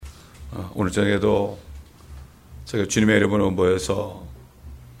오늘 저녁에도 제가 주님의 이름으로 모여서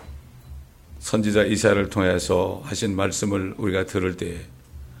선지자 이사야를 통해서 하신 말씀을 우리가 들을 때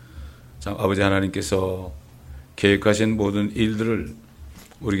참 아버지 하나님께서 계획하신 모든 일들을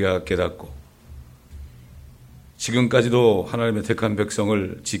우리가 깨닫고 지금까지도 하나님의 택한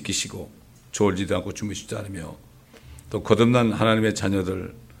백성을 지키시고 졸지도 않고 주무시지 않으며 또 거듭난 하나님의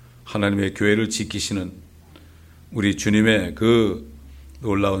자녀들, 하나님의 교회를 지키시는 우리 주님의 그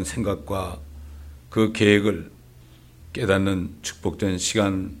놀라운 생각과 그 계획을 깨닫는 축복된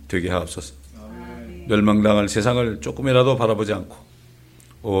시간 되게 하옵소서. 멸망당할 세상을 조금이라도 바라보지 않고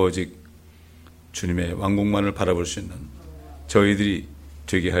오직 주님의 왕국만을 바라볼 수 있는 저희들이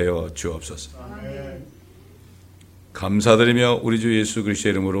되게 하여 주옵소서. 감사드리며 우리 주 예수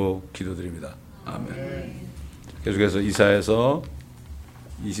그리스도의 이름으로 기도드립니다. 아멘. 계속해서 이사야서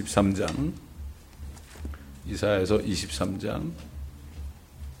 23장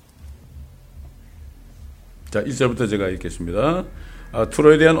자 1절부터 제가 읽겠습니다.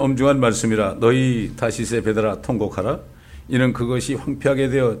 투로에 대한 엄중한 말씀이라. 너희 다시세 베드라 통곡하라. 이는 그것이 황폐하게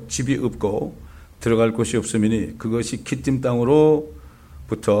되어 집이 없고 들어갈 곳이 없음이니 그것이 기띔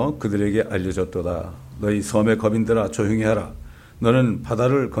땅으로부터 그들에게 알려졌도다. 너희 섬의 거민들아 조용히 하라. 너는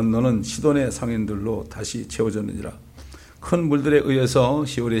바다를 건너는 시돈의 상인들로 다시 채워졌느니라. 큰 물들에 의해서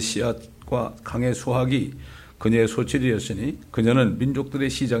시올의 씨앗과 강의 수확이 그녀의 소출이었으니 그녀는 민족들의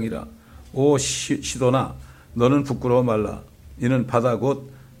시장이라. 오 시돈아 너는 부끄러워 말라. 이는 바다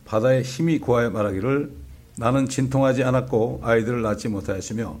곧 바다의 힘이 고하여 말하기를 나는 진통하지 않았고 아이들을 낳지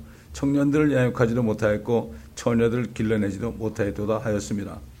못하였으며 청년들을 양육하지도 못하였고 처녀들을 길러내지도 못하였도다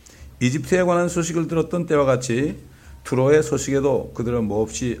하였습니다. 이집트에 관한 소식을 들었던 때와 같이 두로의 소식에도 그들은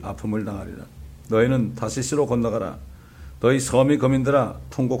몹시 아픔을 당하리라. 너희는 다시스로 건너가라. 너희 섬의 거민들아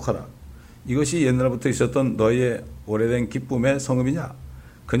통곡하라. 이것이 옛날부터 있었던 너희의 오래된 기쁨의 성음이냐.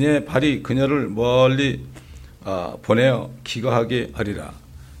 그녀의 발이 그녀를 멀리 보내어 기거하게 하리라.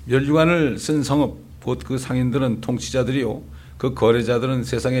 멸류관을 쓴 성읍 곧 그 상인들은 통치자들이요 그 거래자들은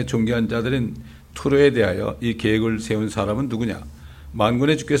세상의 존귀한 자들인 투로에 대하여 이 계획을 세운 사람은 누구냐.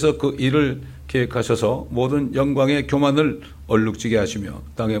 만군의 주께서 그 일을 계획하셔서 모든 영광의 교만을 얼룩지게 하시며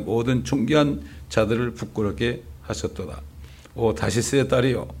땅의 모든 존귀한 자들을 부끄럽게 하셨도다. 오 다시스의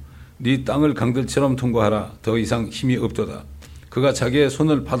딸이여 네 땅을 강들처럼 통과하라. 더 이상 힘이 없도다. 그가 자기의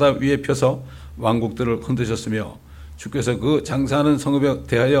손을 바다 위에 펴서 왕국들을 흔드셨으며 주께서 그 장사하는 성읍에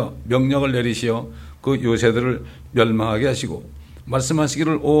대하여 명령을 내리시어 그 요새들을 멸망하게 하시고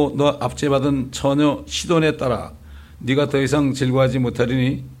말씀하시기를 오 너 압제받은 처녀 시돈에 따라 네가 더 이상 즐거워하지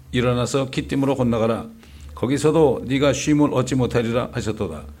못하리니 일어나서 기띔으로 건너가라. 거기서도 네가 쉼을 얻지 못하리라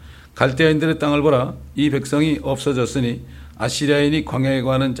하셨도다. 갈대아인들의 땅을 보라. 이 백성이 없어졌으니 아시리아인이 광야에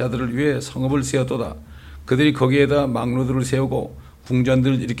가는 자들을 위해 성읍을 세웠도다. 그들이 거기에다 망루들을 세우고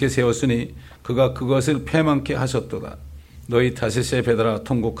궁전들을 이렇게 세웠으니 그가 그것을 패망케 하셨도다. 너희 다시세 베드라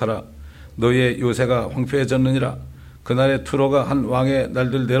통곡하라. 너희의 요새가 황폐해졌느니라. 그날의 투로가 한 왕의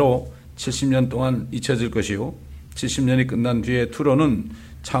날들대로 70년 동안 잊혀질 것이요 70년이 끝난 뒤에 투로는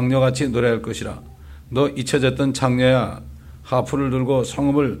창녀같이 노래할 것이라. 너 잊혀졌던 창녀야 하프를 들고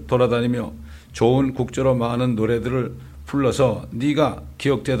성읍을 돌아다니며 좋은 국조로 많은 노래들을 불러서 네가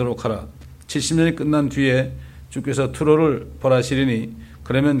기억되도록 하라. 70년이 끝난 뒤에 주께서 투로를 벌하시리니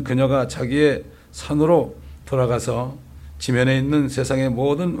그러면 그녀가 자기의 산으로 돌아가서 지면에 있는 세상의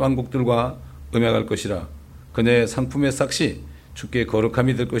모든 왕국들과 음행할 것이라. 그녀의 상품의 삭시 주께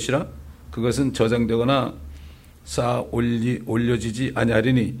거룩함이 될 것이라. 그것은 저장되거나 쌓아 올려지지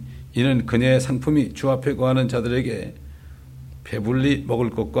아니하리니 이는 그녀의 상품이 주 앞에 거하는 자들에게 배불리 먹을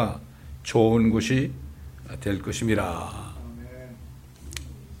것과 좋은 곳이 될 것임이라.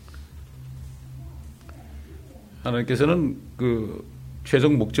 하나님께서는 그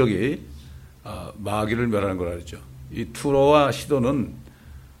최종 목적이 마귀를 멸하는 거라 그랬죠. 이 투로와 시돈은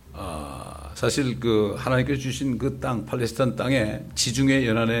사실 그 하나님께서 주신 그 땅 팔레스타인 땅의 지중해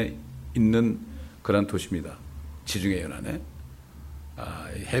연안에 있는 그런 도시입니다. 지중해 연안에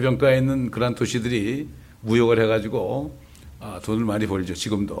해변가에 있는 그런 도시들이 무역을 해가지고 돈을 많이 벌죠.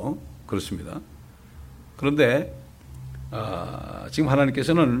 지금도 그렇습니다. 그런데 지금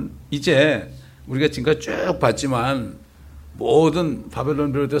하나님께서는 이제 우리가 지금까지 쭉 봤지만 모든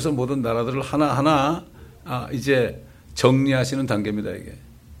바벨론 비롯해서 모든 나라들을 하나하나 이제 정리하시는 단계입니다. 이게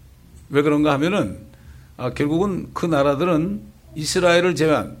왜 그런가 하면은 결국은 그 나라들은 이스라엘을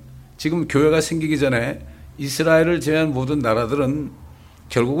제외한 지금 교회가 생기기 전에 이스라엘을 제외한 모든 나라들은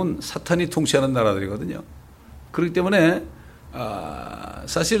결국은 사탄이 통치하는 나라들이거든요. 그렇기 때문에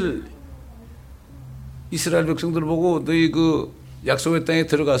사실 이스라엘 백성들을 보고 너희 그 약속의 땅에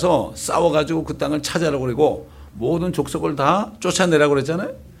들어가서 싸워가지고 그 땅을 차지하라고 그러고 모든 족속을 다 쫓아내라고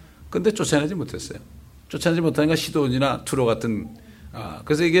그랬잖아요. 근데 쫓아내지 못했어요. 쫓아내지 못하니까 시돈이나 투로 같은,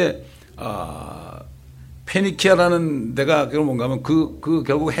 그래서 이게, 페니키아라는 데가 뭔가 하면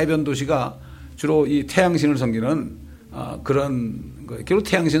결국 해변 도시가 주로 이 태양신을 섬기는, 그런 거예요. 결국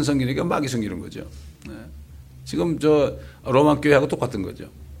태양신 섬기니까 마귀 섬기는 거죠. 네. 지금 로마 교회하고 똑같은 거죠.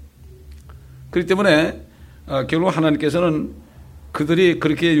 그렇기 때문에, 결국 하나님께서는 그들이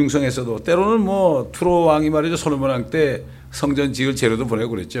그렇게 융성했어도 때로는 투로 왕이 말이죠. 솔로몬 왕 때 성전 지을 재료도 보내고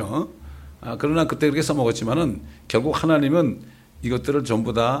그랬죠. 그러나 그때 그렇게 써먹었지만은 결국 하나님은 이것들을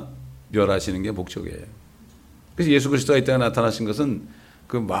전부 다 멸하시는 게 목적이에요. 그래서 예수 그리스도가 이 땅에 나타나신 것은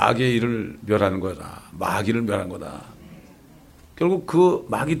그 마귀의 일을 멸하는 거다. 마귀를 멸한 거다. 결국 그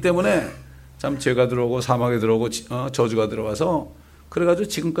마귀 때문에 참 죄가 들어오고 사망에 들어오고 저주가 들어와서 그래가지고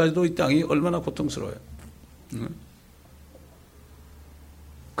지금까지도 이 땅이 얼마나 고통스러워요.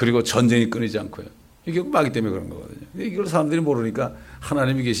 그리고 전쟁이 끊이지 않고요. 이게 마귀 때문에 그런 거거든요. 이걸 사람들이 모르니까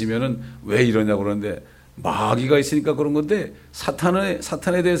하나님이 계시면은 왜 이러냐고 그러는데 마귀가 있으니까 그런 건데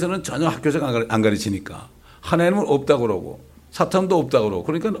사탄에 대해서는 전혀 학교에서 안 가르치니까 하나님은 없다고 그러고 사탄도 없다고 그러고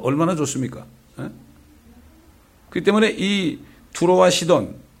그러니까 얼마나 좋습니까? 그렇기 때문에 이 두로와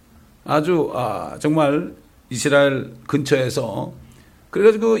시돈 아주 정말 이스라엘 근처에서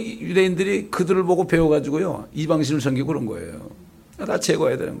그래가지고 유대인들이 그들을 보고 배워가지고요 이방신을 섬기고 그런 거예요. 다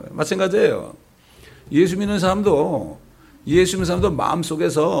제거해야 되는 거예요. 마찬가지예요. 예수 믿는 사람도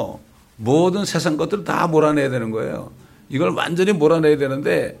마음속에서 모든 세상 것들을 다 몰아내야 되는 거예요. 이걸 완전히 몰아내야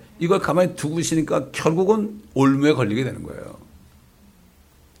되는데 이걸 가만히 두고 있으니까 결국은 올무에 걸리게 되는 거예요.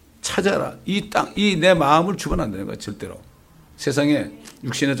 찾아라. 이 내 마음을 주면 안 되는 거예요. 절대로. 세상에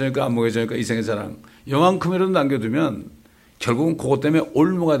육신의 저니까 안목의 저니까 이생의 자랑 요만큼이라도 남겨두면 결국은 그것 때문에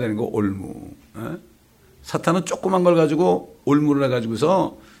올무가 되는 거 올무. 사탄은 조그만 걸 가지고 올무를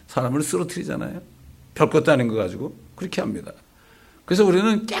해가지고서 사람을 쓰러뜨리잖아요. 별것도 아닌 거 가지고 그렇게 합니다. 그래서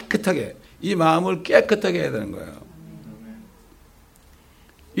우리는 깨끗하게 이 마음을 깨끗하게 해야 되는 거예요.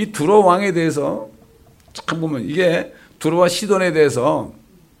 이 두로 왕에 대해서 참 보면 이게 두로와 시돈에 대해서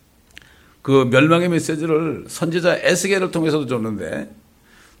그 멸망의 메시지를 선지자 에스겔을 통해서도 줬는데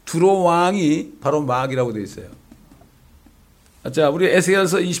두로 왕이 바로 마귀라고 되어 있어요. 자, 우리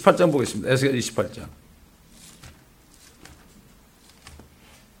에스겔서 28장 보겠습니다. 에스겔 28장.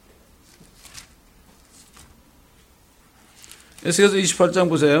 에스겔서 28장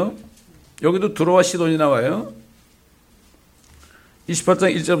보세요. 여기도 두로와 시돈이 나와요.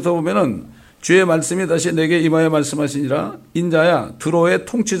 28장 1절부터 보면은 주의 말씀이 다시 내게 임하여 말씀하시니라. 인자야 두로의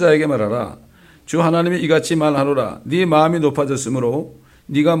통치자에게 말하라. 주 하나님이 이같이 말하노라. 네 마음이 높아졌으므로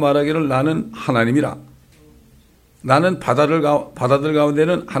네가 말하기를 나는 하나님이라. 나는 바다들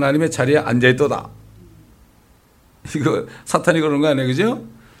가운데는 하나님의 자리에 앉아있도다. 이거 사탄이 그러는 거 아니에요, 그죠?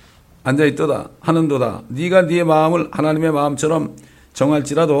 앉아있도다 하는도다. 네가 네 마음을 하나님의 마음처럼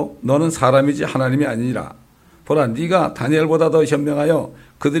정할지라도 너는 사람이지 하나님이 아니니라. 보라, 네가 다니엘보다 더 현명하여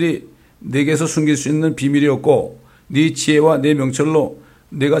그들이 내게서 숨길 수 있는 비밀이 없고 네 지혜와 네 명철로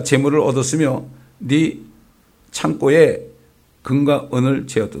네가 재물을 얻었으며 네 창고에 금과 은을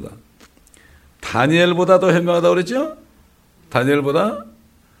재었도다. 다니엘보다 더 현명하다고 그랬죠? 다니엘보다?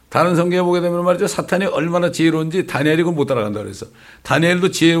 다른 성경에 보게 되면 말이죠. 사탄이 얼마나 지혜로운지 다니엘이 그걸 못 따라간다고 그랬어.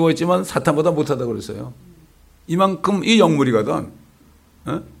 다니엘도 지혜로웠지만 사탄보다 못하다고 그랬어요. 이만큼 이 영물이거든.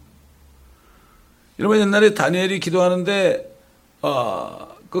 여러분 옛날에 다니엘이 기도하는데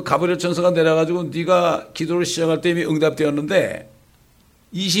그 가브리엘 천사가 내려가지고 네가 기도를 시작할 때 이미 응답되었는데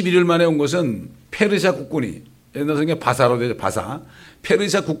 21일 만에 온 것은 페르시아 국군이 옛날 성경에 바사로 되죠. 바사.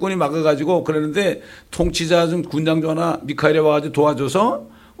 페르시아 국군이 막아가지고 그랬는데 통치자 중 군장 중 하나 미카엘이 와가지고 도와줘서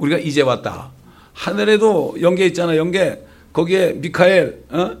우리가 이제 왔다. 하늘에도 영계 있잖아. 영계. 거기에 미카엘.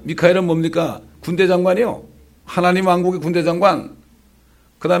 미카엘은 뭡니까? 군대 장관이요. 하나님 왕국의 군대 장관.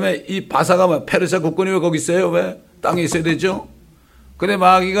 그 다음에 이 바사가 페르시아 국군이 왜 거기 있어요? 왜? 땅에 있어야 되죠? 근데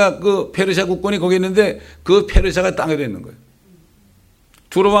마귀가 그 페르시아 국군이 거기 있는데 그 페르시아가 땅에도 있는 거예요.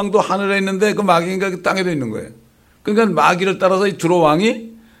 두로 왕도 하늘에 있는데 그 마귀가 그 땅에도 있는 거예요. 그러니까 마귀를 따라서 이 두로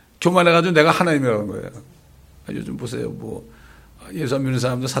왕이 교만해가지고 내가 하나님이라는 거예요. 요즘 보세요. 예수 안 믿는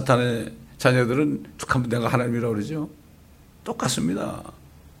사람들 사탄의 자녀들은 툭 하면 내가 하나님이라고 그러죠. 똑같습니다.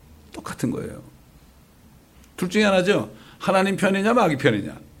 똑같은 거예요. 둘 중에 하나죠. 하나님 편이냐 마귀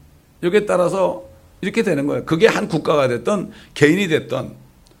편이냐. 여기에 따라서 이렇게 되는 거예요. 그게 한 국가가 됐던 개인이 됐던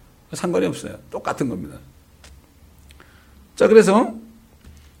상관이 없어요. 똑같은 겁니다. 자, 그래서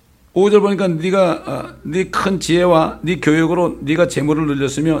 5절 보니까 네가 네 큰 지혜와 네 교육으로 네가 재물을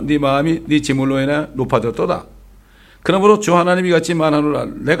늘렸으며 네 마음이 네 재물로 인해 높아졌도다. 그러므로 주 하나님이 같이 말하노라.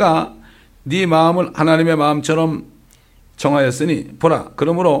 내가 네 마음을 하나님의 마음처럼 정하였으니 보라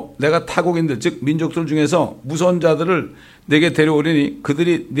그러므로 내가 타국인들 즉 민족들 중에서 무서운 자들을 내게 데려오리니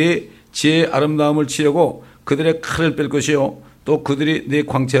그들이 네 지혜의 아름다움을 치려고 그들의 칼을 뺄 것이요 또 그들이 네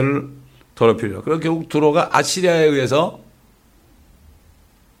광채를 더럽히리라. 그리고 결국 두로가 아시리아에 의해서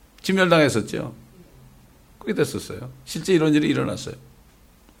진멸당했었죠. 그게 됐었어요. 실제 이런 일이 일어났어요.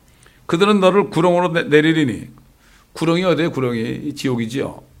 그들은 너를 구렁으로 내리리니, 구렁이 어디에 구렁이?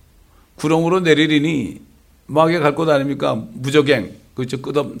 지옥이지요. 구렁으로 내리리니 마귀가 갈 곳 아닙니까? 무저갱, 그렇죠.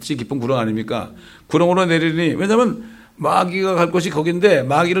 끝없이 깊은 구렁 아닙니까? 구렁으로 내리리니, 왜냐하면 마귀가 갈 곳이 거긴데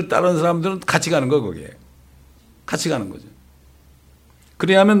마귀를 따르는 사람들은 같이 가는 거예요. 거기에 같이 가는 거죠.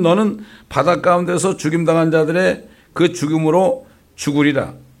 그리하면 너는 바닷 가운데서 죽임당한 자들의 그 죽음으로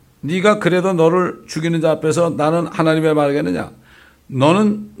죽으리라. 네가 그래도 너를 죽이는 자 앞에서 나는 하나님의 말하겠느냐?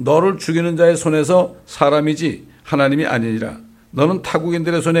 너는 너를 죽이는 자의 손에서 사람이지 하나님이 아니니라. 너는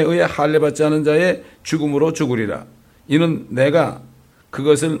타국인들의 손에 의해 할례받지 않은 자의 죽음으로 죽으리라. 이는 내가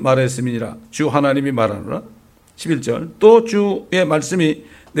그것을 말했음이니라. 주 하나님이 말하노라. 11절 또 주의 말씀이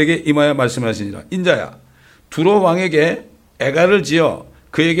내게 임하여 말씀하시니라. 인자야 두로 왕에게 애가를 지어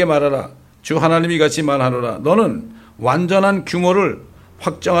그에게 말하라. 주 하나님이 같이 말하노라. 너는 완전한 규모를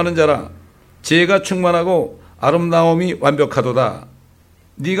확정하는 자라. 지혜가 충만하고 아름다움이 완벽하도다.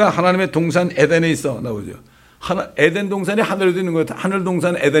 네가 하나님의 동산 에덴에 있어. 나오죠. 에덴 동산이 하늘에도 있는 거예요. 하늘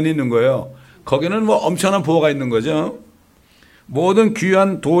동산 에덴이 있는 거예요. 거기는 뭐 엄청난 보호가 있는 거죠. 모든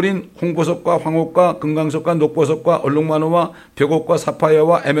귀한 돌인 홍보석과 황옥과 금강석과 녹보석과 얼룩마노와 벽옥과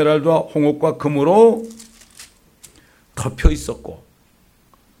사파이어와 에메랄드와 홍옥과 금으로 덮여 있었고,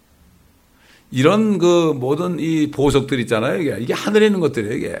 이런 그 모든 이 보석들 있잖아요. 이게 하늘에 있는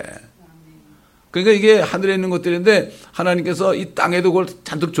것들이에요. 이게. 그러니까 이게 하늘에 있는 것들인데 하나님께서 이 땅에도 그걸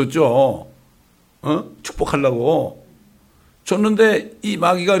잔뜩 줬죠. 축복하려고 줬는데 이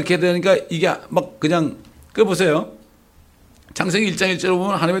마귀가 이렇게 되니까 이게 막 그냥 그 보세요. 창세기 1장 1절에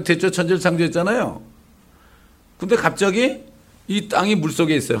보면 하나님의 태초 천지를 창조했잖아요. 근데 갑자기 이 땅이 물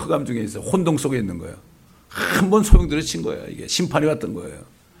속에 있어요. 흑암 중에 있어요. 혼동 속에 있는 거예요. 한번 소용돌이 친 거예요. 이게 심판이 왔던 거예요.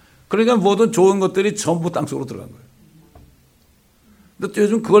 그러니까 모든 좋은 것들이 전부 땅 속으로 들어간 거예요. 근데 또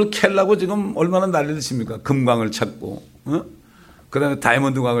요즘 그걸 캐려고 지금 얼마나 난리를 칩니까? 금광을 찾고, 그 다음에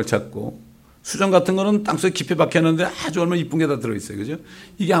다이아몬드 광을 찾고, 수정 같은 거는 땅속에 깊이 박혔는데 아주 얼마나 이쁜 게 다 들어있어요. 그죠?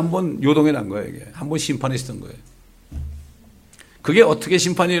 이게 한번 요동이 난 거예요. 이게 한번 심판이 있었던 거예요. 그게 어떻게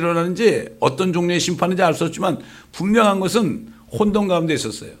심판이 일어나는지 어떤 종류의 심판인지 알 수 없지만 분명한 것은 혼돈 가운데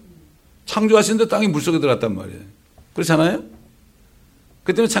있었어요. 창조하시는데 땅이 물속에 들어갔단 말이에요. 그렇잖아요?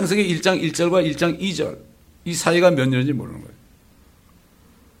 그 때문에 창세기 1장 1절과 1장 2절 이 사이가 몇 년인지 모르는 거예요.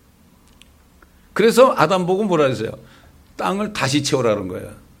 그래서 아담 보고 뭐라 그랬어요? 땅을 다시 채우라는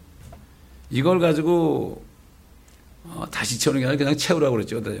거예요. 이걸 가지고 다시 채우는 게 아니라 그냥 채우라고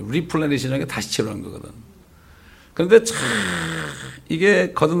그랬죠. 리플레니시라는 게 다시 채우라는 거거든. 그런데 참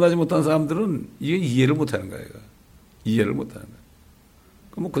이게 거듭나지 못한 사람들은 이게 이해를 못하는 거예요. 이해를 못하는 거예요.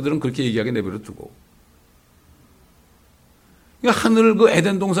 그럼 그들은 그렇게 얘기하게 내버려 두고. 그러니까 하늘 그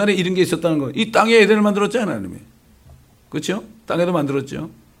에덴 동산에 이런 게 있었다는 거예요. 이 땅에 에덴을 만들었잖아요, 하나님이. 그렇죠? 땅에도 만들었죠.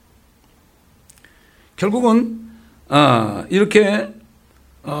 결국은 이렇게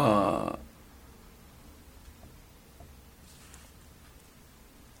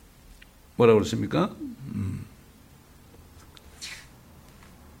뭐라고 그랬습니까?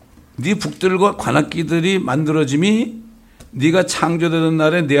 네 북들과 관악기들이 만들어짐이 네가 창조되던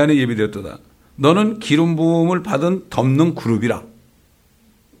날에 내 안에 예비되었도다. 너는 기름 부음을 받은 덮는 그룹이라.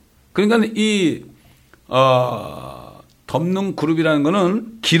 그러니까 이 덮는 그룹이라는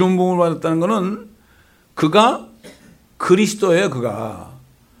거는 기름 부음을 받았다는 거는 그가 그리스도예요.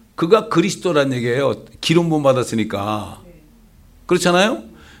 그가 그리스도란 얘기예요. 기름 부음 받았으니까. 그렇잖아요.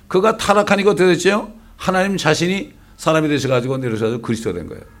 그가 타락하니까 어떻게 됐죠? 하나님 자신이 사람이 되셔가지고 내려오셔서 그리스도가 된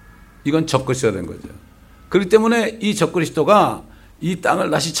거예요. 이건 적그리스도가 된 거죠. 그렇기 때문에 이 적그리스도가 이 땅을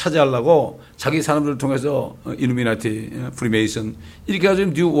다시 차지하려고 자기 사람들을 통해서 일루미나티, 프리메이슨 이렇게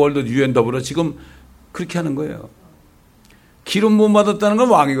해가지고 뉴 월드, UNW로 지금 그렇게 하는 거예요. 기름 부음 받았다는 건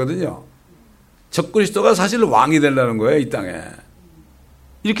왕이거든요. 적그리스도가 사실 왕이 되려는 거예요. 이 땅에.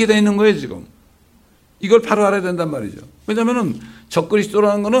 이렇게 돼 있는 거예요. 지금. 이걸 바로 알아야 된단 말이죠. 왜냐하면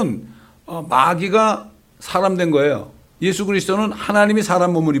적그리스도라는 거는 마귀가 사람 된 거예요. 예수 그리스도는 하나님이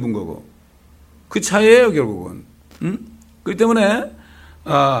사람 몸을 입은 거고. 그 차이예요, 결국은. 그렇기 때문에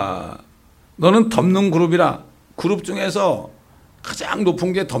너는 덮는 그룹이라. 그룹 중에서 가장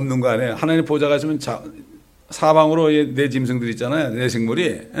높은 게 덮는 거 아니에요. 하나님 보좌가 있으면 사방으로 내 짐승들 있잖아요. 내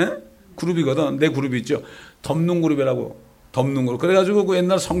생물이. 그룹이거든. 내 그룹이 있죠. 덮는 그룹이라고. 덮는 그룹. 그래가지고 그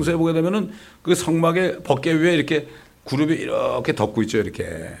옛날 성서에 보게 되면은 그 성막의 벗개 위에 이렇게 그룹이 이렇게 덮고 있죠.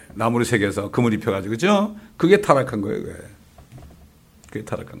 이렇게 나무를 새겨서 금을 입혀가지고, 그죠? 그게 타락한 거예요. 그게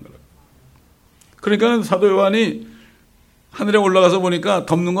타락한 거라고. 그러니까 사도 요한이 하늘에 올라가서 보니까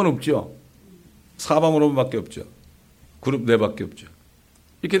덮는 건 없죠. 사방으로밖에 없죠. 그룹 내밖에 없죠.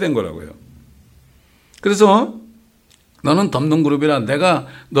 이렇게 된 거라고요. 그래서 너는 덮는 그룹이라, 내가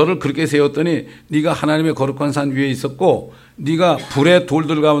너를 그렇게 세웠더니 네가 하나님의 거룩한 산 위에 있었고 네가 불의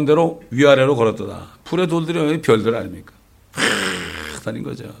돌들 가운데로 위아래로 걸었도다. 불의 돌들이 별들 아닙니까? 다닌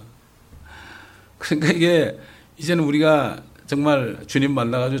거죠. 그러니까 이게 이제는 우리가 정말 주님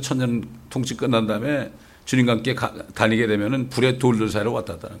만나가지고 천년 통치 끝난 다음에 주님과 함께 다니게 되면은 불의 돌들 사이로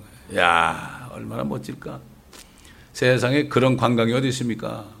왔다 갔다 하는 거예요. 야, 얼마나 멋질까? 세상에 그런 관광이 어디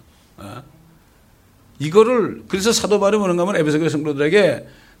있습니까? 이거를, 그래서 사도 바울이 뭐는가 하면 에베소 교회 성도들에게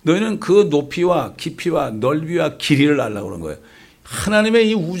너희는 그 높이와 깊이와 넓이와 길이를 알라고 그런 거예요. 하나님의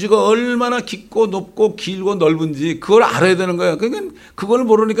이 우주가 얼마나 깊고 높고 길고 넓은지 그걸 알아야 되는 거예요. 그러니까 그걸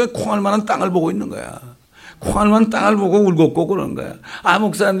모르니까 콩알만한 땅을 보고 있는 거야. 콩알만한 땅을 보고 울고 그러는 거야.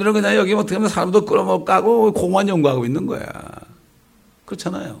 목사님들은 그냥 여기 어떻게 하면 사람도 끌어먹고 공만 연구하고 있는 거야.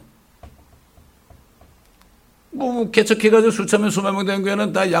 그렇잖아요. 개척해가지고 수천명 수만 명 된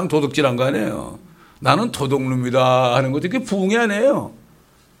교회는 다 양 도둑질한 거 아니에요. 나는 도둑놈이다 하는 것도 그게 부흥이 아니에요.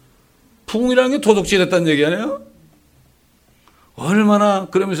 부흥이라는 게 도둑질했다는 얘기 아니에요? 얼마나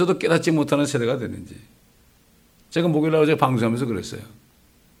그러면서도 깨닫지 못하는 세대가 됐는지. 제가 목요일 날 어제 방송하면서 그랬어요.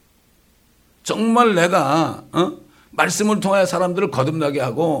 정말 내가 말씀을 통하여 사람들을 거듭나게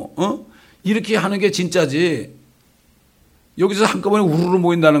하고 이렇게 하는 게 진짜지, 여기서 한꺼번에 우르르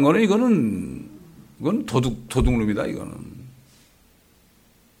모인다는 거는 이건 도둑놈이다 이거는.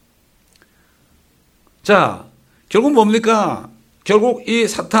 자, 결국 뭡니까? 결국 이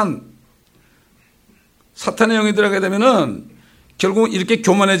사탄의 영이 들어가게 되면은 결국 이렇게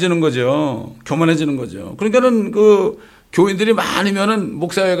교만해지는 거죠. 교만해지는 거죠. 그러니까는 그 교인들이 많으면은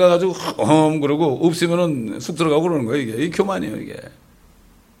목사회 가가지고 그러고 없으면은 쑥 들어가고 그러는 거예요. 이게 교만이에요, 이게.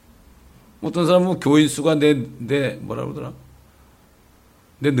 어떤 사람은 교인 수가 내 뭐라 그러더라?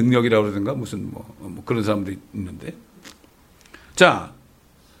 내 능력이라고 그러든가 무슨 뭐 그런 사람도 있는데. 자,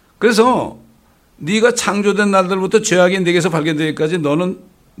 그래서 네가 창조된 날들부터 죄악이 네게서 발견되기까지 너는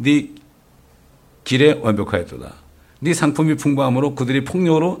네 길에 완벽하였도다. 네 상품이 풍부함으로 그들이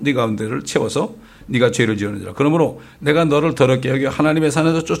폭력으로 네 가운데를 채워서 네가 죄를 지었느니라. 그러므로 내가 너를 더럽게 여겨 하나님의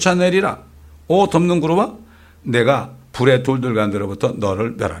산에서 쫓아내리라. 오 덮는 그룹아, 내가 불의 돌들 가운데로부터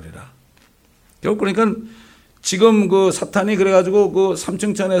너를 멸하리라. 결국 그러니까 지금 그 사탄이 그래가지고 그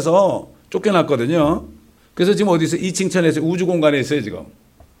 3층 천에서 쫓겨났거든요. 그래서 지금 어디 있어요? 2층 천에 있어요. 우주 공간에 있어요, 지금.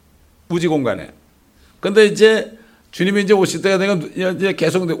 우주 공간에. 근데 이제 주님이 이제 오실 때가 되면 이제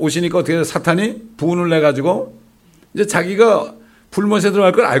계속 오시니까 어떻게 해요? 사탄이 분을 내가지고 이제 자기가 불못에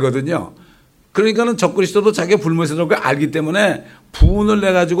들어갈 걸 알거든요. 그러니까는 적그리스도도 자기가 불못에 들어갈 걸 알기 때문에 분을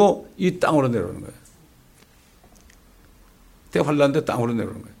내가지고 이 땅으로 내려오는 거예요. 대환란 때 땅으로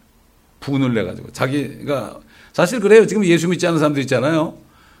내려오는 거예요. 분을 내가지고. 자기가, 사실 그래요. 지금 예수 믿지 않는 사람들 있잖아요.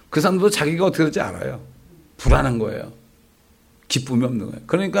 그 사람들도 자기가 어떻게 될지 알아요. 불안한 거예요. 기쁨이 없는 거예요.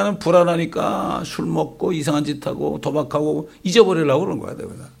 그러니까는 불안하니까 술 먹고 이상한 짓 하고 도박하고 잊어버리려고 그러는 거야.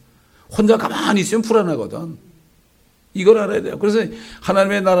 혼자 가만히 있으면 불안하거든. 이걸 알아야 돼요. 그래서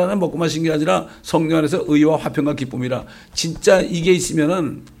하나님의 나라는 먹고 마신 게 아니라 성령 안에서 의와 화평과 기쁨이라. 진짜 이게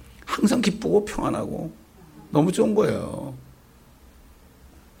있으면은 항상 기쁘고 평안하고 너무 좋은 거예요.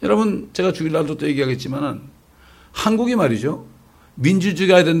 여러분, 제가 주일날도 또 얘기하겠지만은 한국이 말이죠.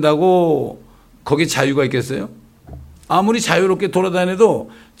 민주주의가 된다고 거기 자유가 있겠어요? 아무리 자유롭게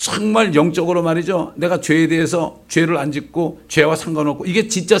돌아다녀도 정말 영적으로 말이죠. 내가 죄에 대해서 죄를 안 짓고 죄와 상관없고 이게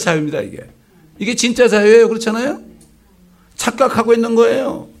진짜 자유입니다. 이게 진짜 자유예요. 그렇잖아요? 착각하고 있는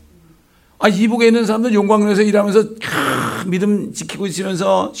거예요. 이북에 있는 사람들 용광로에서 일하면서 믿음 지키고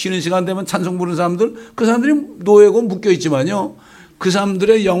있으면서 쉬는 시간 되면 찬송 부르는 사람들, 그 사람들이 노예고 묶여 있지만요. 그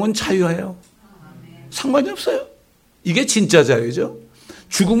사람들의 영은 자유해요. 상관이 없어요. 이게 진짜 자유죠.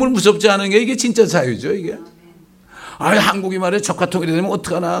 죽음을 무섭지 않은 게 이게 진짜 자유죠. 이게. 한국이 말이야 적화통일이 되면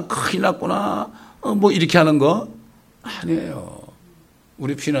어떡하나 큰일 났구나 뭐 이렇게 하는 거 아니에요.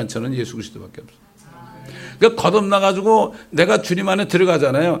 우리 피난처는 예수 그리스도밖에 없어요. 그러니까 거듭나가지고 내가 주님 안에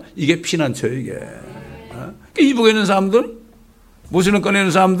들어가잖아요. 이게 피난처예요. 이게. 그러니까 이북에 있는 사람들, 모시는 꺼내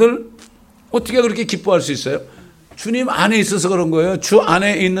있는 사람들 어떻게 그렇게 기뻐할 수 있어요? 주님 안에 있어서 그런 거예요. 주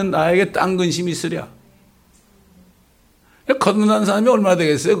안에 있는 나에게 딴 근심이 있으랴. 거듭난 사람이 얼마나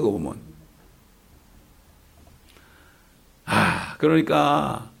되겠어요? 그거 보면.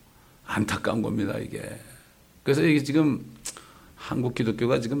 그러니까 안타까운 겁니다, 이게. 그래서 이게 지금 한국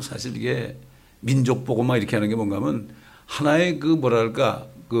기독교가 지금 사실 이게 민족 보고 막 이렇게 하는 게 뭔가 하면 하나의 그 뭐랄까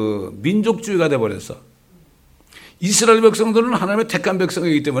그 민족주의가 돼버렸어. 이스라엘 백성들은 하나님의 택한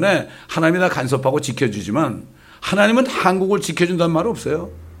백성이기 때문에 하나님이 다 간섭하고 지켜주지만 하나님은 한국을 지켜준다는 말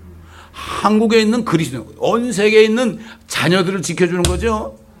없어요. 한국에 있는 그리스도, 온 세계에 있는 자녀들을 지켜주는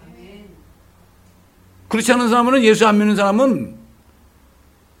거죠. 그렇지 않은 사람은, 예수 안 믿는 사람은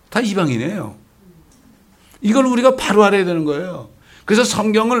다 이방인이에요. 이걸 우리가 바로 알아야 되는 거예요. 그래서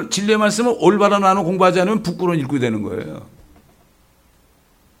성경을, 진리의 말씀을 올바로 나눠 공부하지 않으면 부끄러운 읽고 되는 거예요.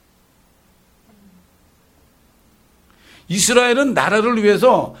 이스라엘은 나라를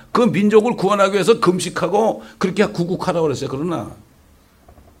위해서, 그 민족을 구원하기 위해서 금식하고 그렇게 구국하라고 그랬어요. 그러나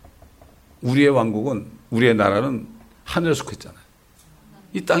우리의 왕국은, 우리의 나라는 하늘에 속했잖아요.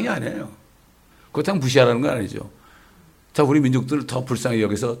 이 땅이 아니에요. 그 땅 무시하라는 건 아니죠. 자, 우리 민족들을 더 불쌍히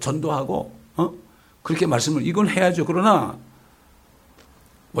여기서 전도하고, 그렇게 말씀을, 이건 해야죠. 그러나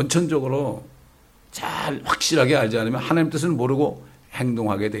원천적으로 잘 확실하게 알지 않으면 하나님 뜻을 모르고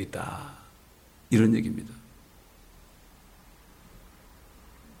행동하게 돼 있다. 이런 얘기입니다.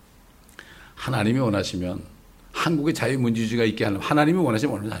 하나님이 원하시면, 한국에 자유민주주의가 있게 하려면 하나님이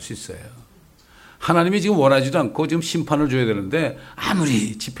원하시면 얼마나 할 수 있어요. 하나님이 지금 원하지도 않고 지금 심판을 줘야 되는데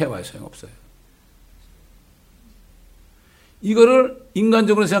아무리 집회해봐야 소용없어요. 이거를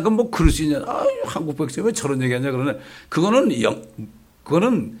인간적으로 생각하면 뭐 그럴 수 있냐. 한국 백성이 왜 저런 얘기하냐. 그러네.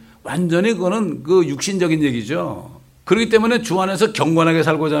 그거는 완전히 그거는 그 육신적인 얘기죠. 그렇기 때문에 주 안에서 경건하게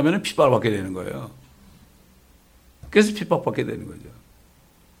살고자 하면 핍박을 받게 되는 거예요. 그래서 핍박받게 되는 거죠.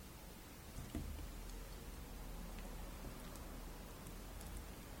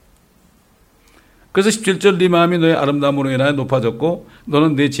 그래서 17절, 네 마음이 너의 아름다움으로 인하여 높아졌고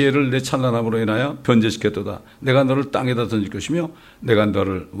너는 내 지혜를 내 찬란함으로 인하여 변제시켰도다. 내가 너를 땅에다 던질 것이며 내가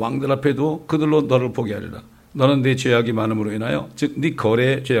너를 왕들 앞에 두어 그들로 너를 보게 하리라. 너는 내 죄악이 많음으로 인하여, 즉 네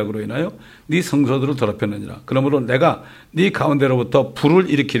거래의 죄악으로 인하여 네 성소들을 더럽혔느니라. 그러므로 내가 네 가운데로부터 불을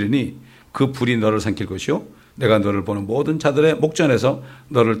일으키리니 그 불이 너를 삼킬 것이요 내가 너를 보는 모든 자들의 목전에서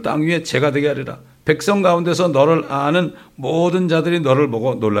너를 땅 위에 재가 되게 하리라. 백성 가운데서 너를 아는 모든 자들이 너를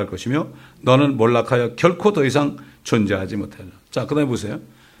보고 놀랄 것이며 너는 몰락하여 결코 더 이상 존재하지 못하리라. 자, 그 다음에 보세요.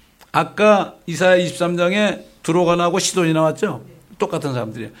 아까 이사야 23장에 두로가 나오고 시돈이 나왔죠. 똑같은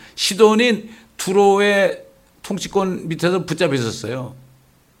사람들이에요. 시돈이 두로의 통치권 밑에서 붙잡혀 있었어요.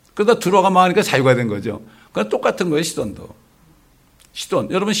 그러다 두로가 망하니까 자유가 된 거죠. 그러니까 똑같은 거예요. 시돈도. 시돈.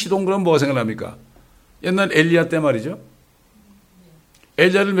 여러분 시돈 그러면 뭐가 생각납니까? 옛날 엘리야 때 말이죠.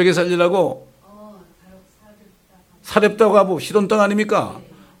 엘리야를 먹여 살리려고 사렙다고 하고 시돈 땅 아닙니까?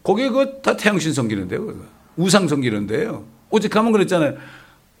 거기 그 다 태양신 섬기는데요. 우상 섬기는데요. 오직 하면 그랬잖아요.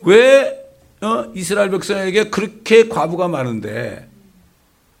 왜 이스라엘 백성에게 그렇게 과부가 많은데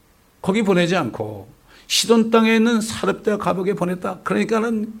거기 보내지 않고 시돈 땅에 있는 사렙다 가복에 보냈다.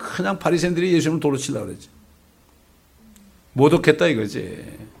 그러니까는 그냥 바리새인들이 예수님을 도로 치려고 그랬지. 모독했다 이거지.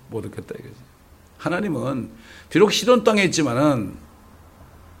 모독했다 이거지. 하나님은 비록 시돈 땅에 있지만은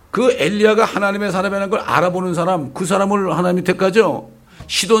그 엘리야가 하나님의 사람이라는 걸 알아보는 사람, 그 사람을 하나님이 택하죠.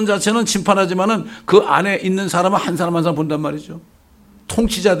 시돈 자체는 심판하지만은 그 안에 있는 사람은 한 사람 한 사람 본단 말이죠.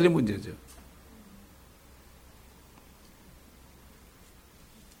 통치자들의 문제죠.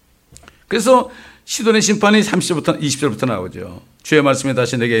 그래서 시돈의 심판이 30절부터 20절부터 나오죠. 주의 말씀에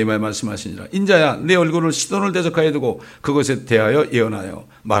다시 내게 임하여 말씀하시니라. 인자야, 내 얼굴을 시돈을 대적하여 두고 그것에 대하여 예언하여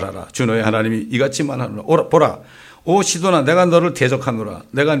말하라. 주 너의 하나님이 이같이 말하노라. 오라, 보라. 오 시돈아, 내가 너를 대적하노라.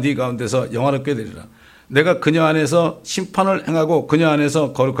 내가 네 가운데서 영화롭게 되리라. 내가 그녀 안에서 심판을 행하고 그녀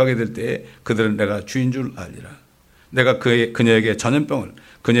안에서 거룩하게 될 때에 그들은 내가 주인 줄 알리라. 내가 그녀에게 전염병을,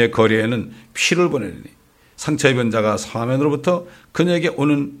 그녀의 거리에는 피를 보내리니 상처 입은 자가 사면으로부터 그녀에게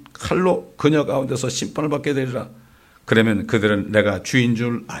오는 칼로 그녀 가운데서 심판을 받게 되리라. 그러면 그들은 내가 주인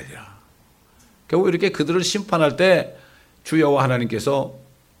줄 알리라. 결국 이렇게 그들을 심판할 때 주 여호와 하나님께서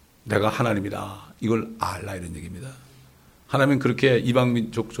내가 하나님이다, 이걸 알라, 이런 얘기입니다. 하나님은 그렇게 이방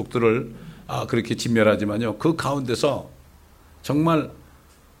민족들을 그렇게 진멸하지만요, 그 가운데서 정말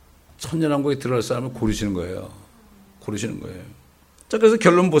천년왕국에 들어갈 사람을 고르시는 거예요. 고르시는 거예요. 자, 그래서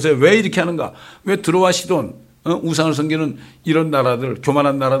결론 보세요. 왜 이렇게 하는가? 왜 드로와 시돈, 우상을 섬기는 이런 나라들,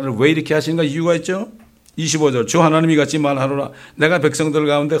 교만한 나라들을 왜 이렇게 하시는가? 이유가 있죠. 25절, 주 하나님이 같이 말하노라. 내가 백성들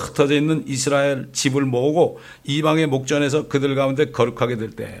가운데 흩어져 있는 이스라엘 집을 모으고 이방의 목전에서 그들 가운데 거룩하게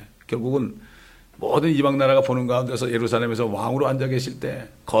될 때, 결국은 모든 이방 나라가 보는 가운데서 예루살렘에서 왕으로 앉아 계실 때,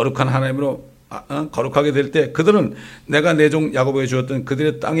 거룩한 하나님으로 거룩하게 될 때, 그들은 내가 내 종 야곱에게 주었던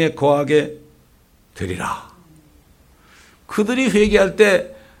그들의 땅에 거하게 되리라. 그들이 회개할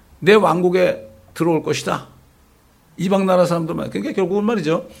때 내 왕국에 들어올 것이다. 이방 나라 사람들만. 그러니까 결국은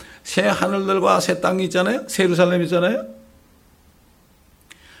말이죠, 새 하늘들과 새 땅이 있잖아요. 새 예루살렘 있잖아요.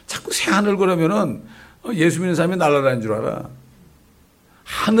 자꾸 새 하늘 그러면은 예수 믿는 사람이 날아다니는 줄 알아.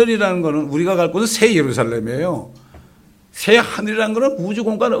 하늘이라는 거는, 우리가 갈 곳은 새 예루살렘이에요. 새 하늘이라는 거는 우주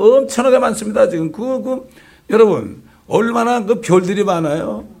공간 엄청나게 많습니다. 지금 여러분 얼마나 그 별들이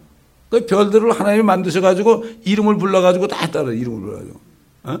많아요. 그 별들을 하나님이 만드셔가지고 이름을 불러가지고 다 따라 이름을 불러가지고.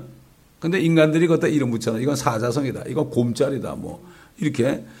 근데 인간들이 거기다 이름 붙여놔. 이건 사자성이다. 이건 곰자리다. 뭐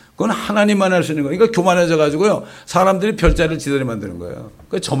이렇게. 그건 하나님만 할 수 있는 거예요. 그러니까 교만해져가지고요. 사람들이 별자리를 지들이 만드는 거예요.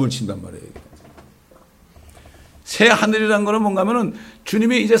 그 점을 친단 말이에요. 새 하늘이라는 거는 뭔가 하면은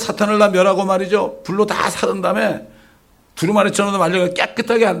주님이 이제 사탄을 다 멸하고 말이죠. 불로 다 사른 다음에 두루마리처럼 말려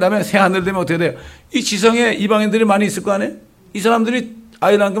깨끗하게 한 다음에 새 하늘 되면 어떻게 돼요? 이 지성에 이방인들이 많이 있을 거 아니에요? 이 사람들이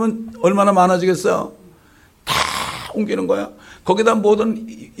아이 낳으면 얼마나 많아지겠어요? 다 옮기는 거야. 거기다 모든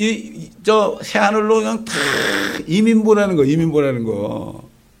저 새 하늘로 그냥 다 이민 보내는 거, 이민 보내는 거.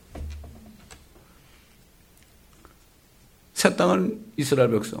 새 땅은 이스라엘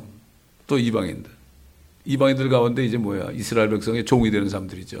백성, 또 이방인들. 이방인들 가운데 이제 뭐야? 이스라엘 백성의 종이 되는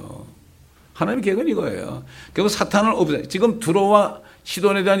사람들이죠. 하나님의 계획은 이거예요. 결국 사탄을 없애. 지금 두로와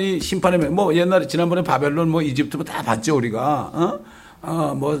시돈에 대한 이 심판의 뭐 옛날에 지난번에 바벨론 뭐 이집트 뭐 다 봤죠 우리가.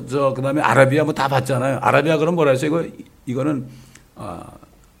 그다음에 아라비아 뭐 다 봤잖아요. 아라비아 그럼 뭐라 했어요? 이거는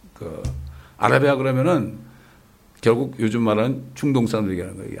아라비아 그러면은 결국 요즘 말하는 중동 사람들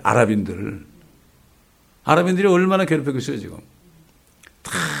얘기하는 거예요. 아랍인들이 얼마나 괴롭히고 있어요 지금.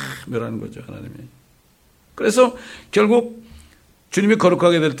 다 멸하는 거죠 하나님이. 그래서 결국 주님이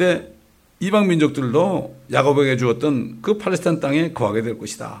거룩하게 될 때 이방 민족들도 야곱에게 주었던 그 팔레스타인 땅에 거하게 될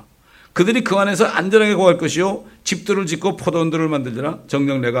것이다. 그들이 그 안에서 안전하게 거할 것이요 집들을 짓고 포도원들을 만들리라.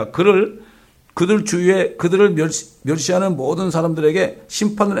 정녕 내가 그들 주위에 그들을 멸시하는 모든 사람들에게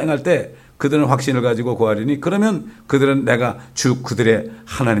심판을 행할 때 그들은 확신을 가지고 거하리니 그러면 그들은 내가 주 그들의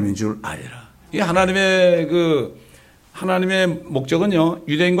하나님인 줄 알리라. 이 하나님의 목적은요,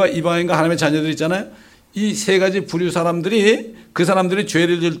 유대인과 이방인과 하나님의 자녀들 있잖아요. 이 세 가지 부류 사람들이 그 사람들이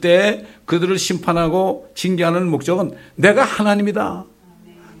죄를 질 때 그들을 심판하고 징계하는 목적은 내가 하나님이다.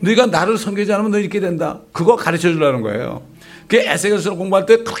 너희가 나를 섬기지 않으면 너 이렇게 된다. 그거 가르쳐 주려는 거예요. 그 에스겔서 공부할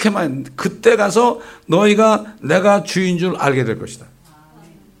때 그렇게 많이 그때 가서 너희가 내가 주인 줄 알게 될 것이다.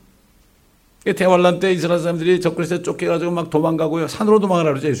 대환란 때 이스라엘 사람들이 적그리스도에 쫓겨가지고 막 도망가고요. 산으로 도망가라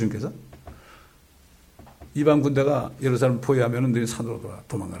그러죠 예수님께서. 이방 군대가 예루살렘 포위하면 너희 산으로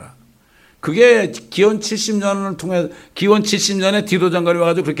도망가라. 그게 기원 70년을 통해 기원 70년에 디도 장관이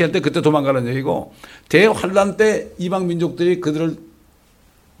와가지고 그렇게 할 때 그때 도망가는 얘기고 대환란 때 이방 민족들이 그들을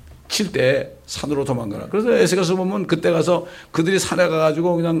칠 때 산으로 도망가라. 그래서 에스겔서 보면 그때 가서 그들이 산에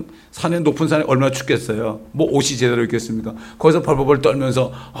가가지고 그냥 산에 높은 산에 얼마나 춥겠어요. 뭐 옷이 제대로 있겠습니까? 거기서 벌벌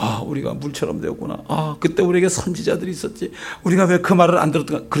떨면서 우리가 물처럼 되었구나. 그때 우리에게 선지자들이 있었지. 우리가 왜 그 말을 안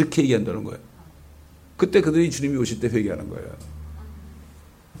들었던가. 그렇게 얘기한다는 거예요. 그때 그들이 주님이 오실 때 회개하는 거예요.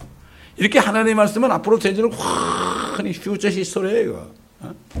 이렇게 하나님의 말씀은 앞으로 전진을 확히 퓨처 히스토리예요.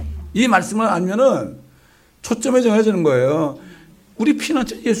 이거. 이 말씀을 알면은 초점이 정해지는 거예요. 우리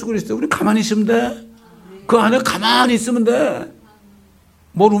피난처 예수 그리스도 우리 가만히 있으면 돼. 그 안에 가만히 있으면 돼.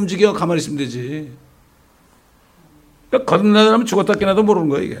 뭘 움직여 가만히 있으면 되지. 그러니까 거듭나면 죽었다 깨나도 모르는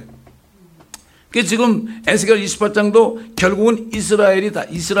거예요 이게. 그러니까 지금 에스겔 28장도 결국은 이스라엘이다.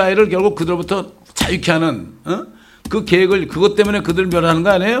 이스라엘을 결국 그들로부터 자유케 하는 그 계획을 그것 때문에 그들을 멸하는 거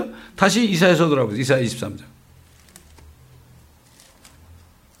아니에요? 다시 이사야서 돌아보세요. 이사야 23장.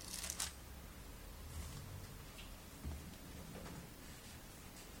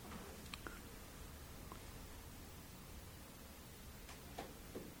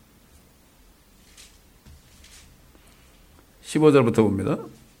 (15절부터) 봅니다.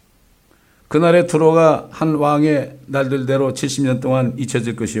 그날에 두로가 한 왕의 날들대로 70년 동안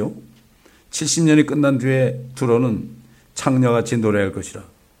잊혀질 것이요 70년이 끝난 뒤에 두로는 창녀같이 노래할 것이라.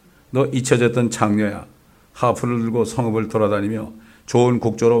 너 잊혀졌던 창녀야, 하프를 들고 성읍을 돌아다니며 좋은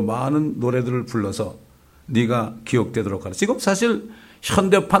곡조로 많은 노래들을 불러서 네가 기억되도록 하라. 지금 사실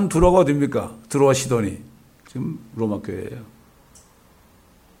현대판 두로가 어디입니까? 두로와 시돈이 지금 로마 교회예요.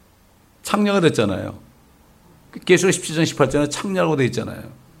 창녀가 됐잖아요. 계시록 17장 18장에 창녀라고 되어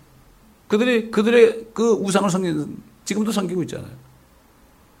있잖아요. 그들의 그 우상을 섬기는 지금도 섬기고 있잖아요.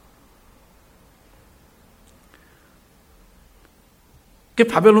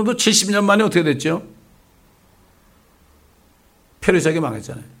 바벨론도 70년 만에 어떻게 됐죠? 페르시아가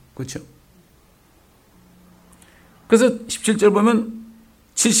망했잖아요. 그렇죠? 그래서 17절 보면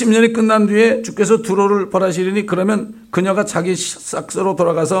 70년이 끝난 뒤에 주께서 두로를 벌하시리니 그러면 그녀가 자기 싹스로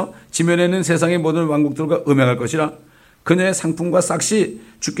돌아가서 지면에 있는 세상의 모든 왕국들과 음행할 것이라. 그녀의 상품과 싹시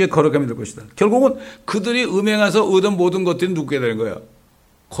주께 거룩함이 될 것이다. 결국은 그들이 음행해서 얻은 모든 것들이 누구게 되는 거예요?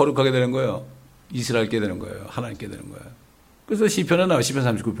 거룩하게 되는 거예요. 이스라엘께 되는 거예요. 하나님께 되는 거예요. 그래서 시편에 나와 시편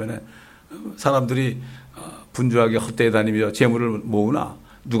 39편에 사람들이 분주하게 헛되이 다니며 재물을 모으나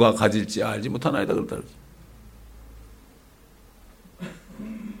누가 가질지 알지 못하나이다 그러다.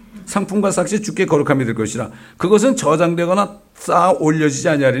 상품과 삭시 주께 거룩함이 될 것이라. 그것은 저장되거나 쌓아 올려지지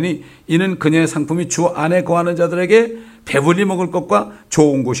아니하리니 이는 그녀의 상품이 주 안에 거하는 자들에게 배불리 먹을 것과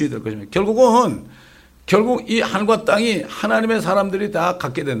좋은 곳이 될 것입니다. 결국 이 하늘과 땅이 하나님의 사람들이 다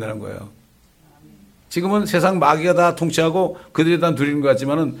갖게 된다는 거예요. 지금은 세상 마귀가 다 통치하고 그들이 다 누리는 것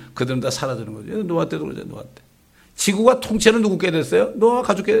같지만은 그들은 다 사라지는 거죠. 노아 때도 그러죠. 노아 때. 지구가 통째는 누구께 됐어요? 노아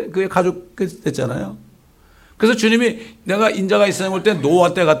그의 가족께 됐잖아요. 그래서 주님이 내가 인자가 이 세상에 올 때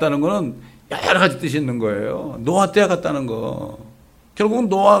노아 때 갔다는 거는 여러 가지 뜻이 있는 거예요. 노아 때 갔다는 거. 결국은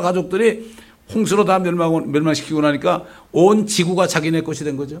노아 가족들이 홍수로 다 멸망시키고 나니까 온 지구가 자기네 것이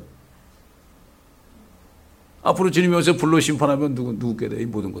된 거죠. 앞으로 주님이 오셔서 불로 심판하면 누구께 돼? 이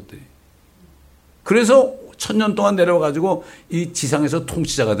모든 것들이. 그래서 1000년 동안 내려와가지고 이 지상에서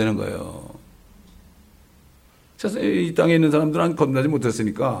통치자가 되는 거예요. 이 땅에 있는 사람들은 겁나지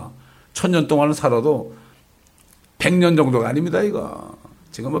못했으니까 1000년 동안은 살아도 100년 정도가 아닙니다, 이거.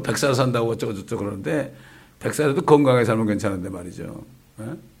 지금 뭐 100살 산다고 어쩌고저쩌고 그러는데 100살에도 건강하게 살면 괜찮은데 말이죠. 예?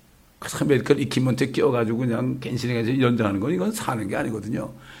 그래서 메디컬 이퀴먼트에 끼워가지고 그냥 갱신해가지고 연장하는 건 이건 사는 게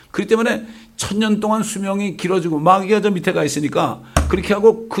아니거든요. 그렇기 때문에 1000년 동안 수명이 길어지고 마귀가 저 밑에 가 있으니까 그렇게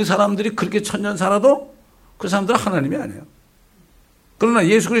하고 그 사람들이 그렇게 1000년 살아도 그 사람들은 하나님이 아니에요. 그러나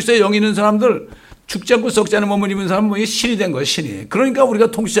예수 그리스도의 영이 있는 사람들, 죽지 않고 썩지 않은 몸을 입은 사람은 뭐 신이 된 거예요, 신이. 그러니까 우리가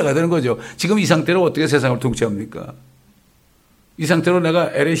통치자가 되는 거죠. 지금 이 상태로 어떻게 세상을 통치합니까? 이 상태로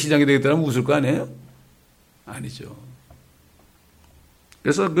내가 LA 시장이 되겠다면 웃을 거 아니에요? 아니죠.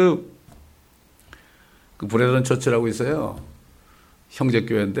 그래서 그 브레던 처치라고 있어요.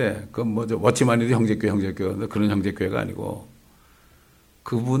 형제교회인데, 그 워치마니도 형제교회인데 그런 형제교회가 아니고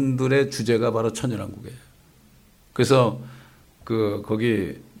그분들의 주제가 바로 천연왕국이에요. 그래서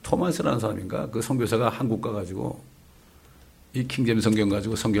거기 토마스라는 사람인가? 그 선교사가 한국 가가지고 이 킹제임스 성경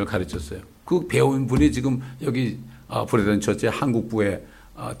가지고 성경을 가르쳤어요. 그 배운 분이 지금 여기 브레던 처치의 한국부의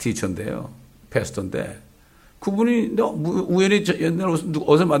티처인데요. 패스터인데 그분이 우연히 옛날에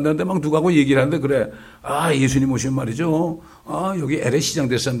어디서 만났는데 막 누구하고 얘기를 하는데 그래. 예수님 오시면 말이죠. 여기 LA 시장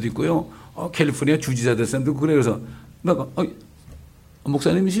될 사람도 있고요. 캘리포니아 주지사 될 사람도 있고 그래. 그래서 내가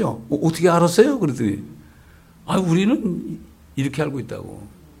목사님이시요? 어떻게 알았어요? 그랬더니 우리는 이렇게 알고 있다고.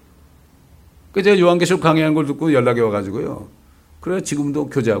 그 제가 요한계시록 강의하는 걸 듣고 연락이 와가지고요. 그래 지금도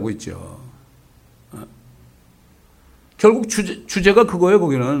교제하고 있죠. 결국 주제가 그거예요.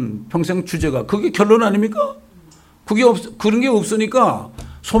 거기는 평생 주제가 그게 결론 아닙니까? 그런 게 없으니까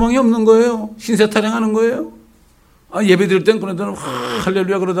소망이 없는 거예요. 신세 타령하는 거예요. 예배 드릴 땐 그런 데는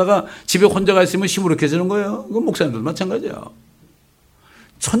할렐루야 그러다가 집에 혼자가 있으면 시무룩해지는 거예요. 이건 목사님들도 마찬가지예요.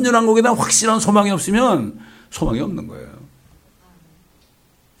 천년왕국에 대한 확실한 소망이 없으면 소망이 없는 거예요.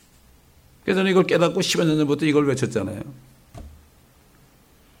 그래서 저는 이걸 깨닫고 10여 년 전부터 이걸 외쳤잖아요.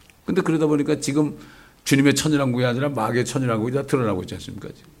 근데 그러다 보니까 지금 주님의 천연왕국이 아니라 마귀의 천연왕국이 다 드러나고 있지 않습니까?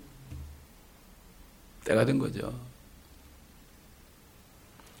 지금. 때가 된 거죠.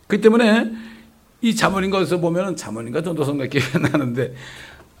 그렇기 때문에 이 잠언인가에서 보면 잠언인가 전도서인가 기억이 나는데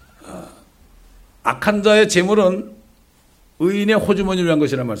악한 자의 재물은 의인의 호주머니를 위한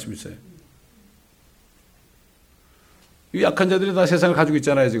것이라는 말씀이 있어요. 이 악한 자들이 다 세상을 가지고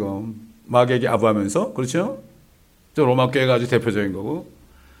있잖아요. 지금 마귀에게 아부하면서. 그렇죠? 저 로마 교회가 아주 대표적인 거고.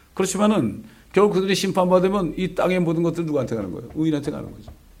 그렇지만은 결국 그들이 심판받으면 이 땅의 모든 것들 누구한테 가는 거예요? 의인한테 가는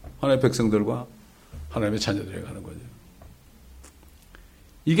거죠. 하나님의 백성들과 하나님의 자녀들에게 가는 거죠.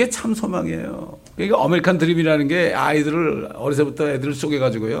 이게 참 소망이에요. 그러니까 아메리칸 드림이라는 게 아이들을 어려서부터 애들을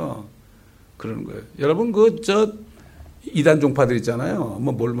속여가지고요. 그러는 거예요. 여러분 이단 종파들 있잖아요.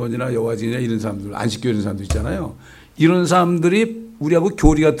 뭐 몰몬이나 여호와지나 이런 사람들, 안식교 이런 사람들 있잖아요. 이런 사람들이 우리하고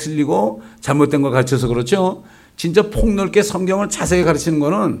교리가 틀리고 잘못된 걸 가르쳐서 그렇죠. 진짜 폭넓게 성경을 자세히 가르치는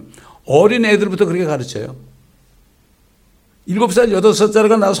거는 어린 애들부터 그렇게 가르쳐요. 7살,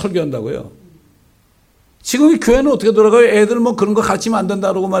 8살짜리가 나와서 설교한다고요. 지금 이 교회는 어떻게 돌아가요? 애들은 뭐 그런 거 가르치면 안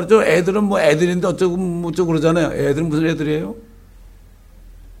된다고 말이죠. 애들은 뭐 애들인데 어쩌고 그러잖아요. 애들은 무슨 애들이에요?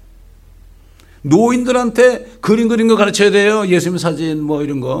 노인들한테 그림 그린 거 가르쳐야 돼요. 예수님 사진 뭐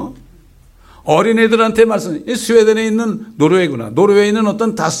이런 거. 어린애들한테 말씀. 스웨덴에 있는 노르웨이에 있는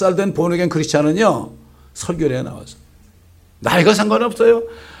어떤 5살 된 본에겐 크리스찬은요. 설교회에 나와서. 나이가 상관없어요.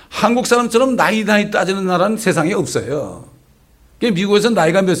 한국 사람처럼 나이 따지는 나라는 세상에 없어요. 미국에서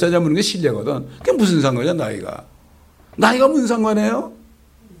나이가 몇 살이냐 묻는 게 실례거든. 그게 무슨 상관이야, 나이가. 나이가 무슨 상관이에요?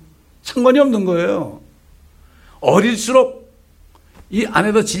 상관이 없는 거예요. 어릴수록 이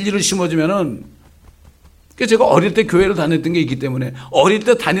안에다 진리를 심어주면은, 제가 어릴 때 교회를 다녔던 게 있기 때문에, 어릴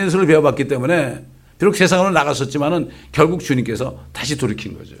때 다니엘서를 배워봤기 때문에, 비록 세상으로 나갔었지만은 결국 주님께서 다시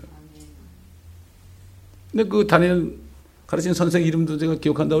돌이킨 거죠. 근데 그 다니엘 가르친 선생 이름도 제가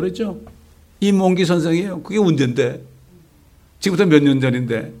기억한다고 그랬죠? 이몽기 선생이에요. 그게 언젠데? 지금부터 몇 년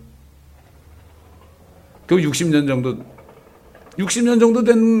전인데. 그 60년 정도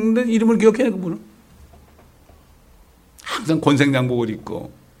됐는데 이름을 기억해, 그분은. 항상 권색양복을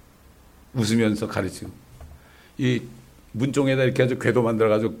입고 웃으면서 가르치고, 이 문종에다 이렇게 아주 궤도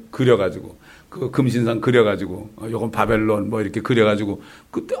만들어가지고 그려가지고, 그 금신상 그려가지고, 요건 바벨론 뭐 이렇게 그려가지고,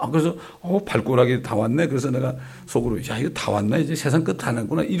 그때, 그래서, 발꼬락이 다 왔네. 그래서 내가 속으로, 야, 이거 다 왔나? 이제 세상 끝 다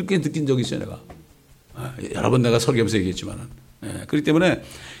났구나. 이렇게 느낀 적이 있어요, 내가. 여러 번 내가 설교하면서 얘기했지만은. 그렇기 때문에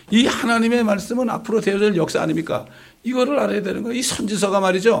이 하나님의 말씀은 앞으로 되어질 역사 아닙니까? 이거를 알아야 되는 거예요. 이 선지서가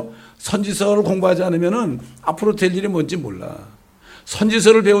말이죠. 선지서를 공부하지 않으면은 앞으로 될 일이 뭔지 몰라.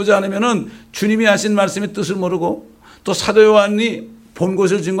 선지서를 배우지 않으면은 주님이 하신 말씀의 뜻을 모르고 또 사도 요한이 본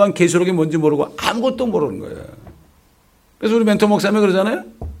것을 증거한 계시록이 뭔지 모르고 아무것도 모르는 거예요. 그래서 우리 멘토 목사님이 그러잖아요.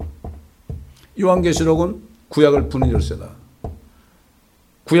 요한계시록은 구약을 푸는 열쇠다.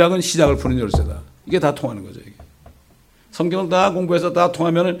 구약은 시작을 푸는 열쇠다. 이게 다 통하는 거죠. 이게. 성경을 다 공부해서 다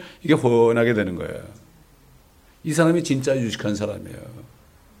통하면 이게 훤하게 되는 거예요. 이 사람이 진짜 유식한 사람이에요.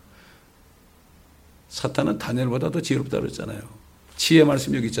 사탄은 다니엘보다도 지혜롭다 그랬잖아요. 지혜의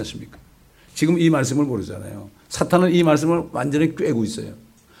말씀 여기 있지 않습니까? 지금 이 말씀을 모르잖아요. 사탄은 이 말씀을 완전히 꿰고 있어요.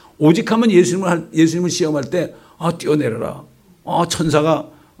 오직 하면 예수님을 시험할 때, 뛰어내려라. 천사가,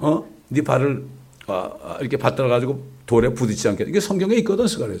 네 발을, 이렇게 받들어가지고 돌에 부딪히지 않게. 이게 성경에 있거든,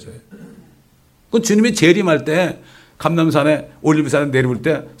 스가랴서에. 그 주님이 재림할 때, 감남산에, 올리브산에 내려올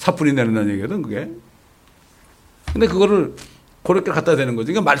때 사뿐히 내린다는 얘기거든, 그게. 근데 그거를 그렇게 갖다 대는 거죠.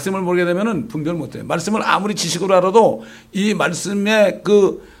 그러니까 말씀을 모르게 되면은 분별 못 해요. 말씀을 아무리 지식으로 알아도 이 말씀의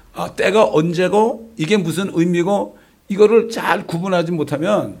때가 언제고 이게 무슨 의미고 이거를 잘 구분하지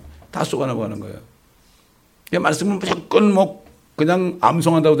못하면 다 쏘가나가는 거예요. 그러니까 말씀을 무조건 그냥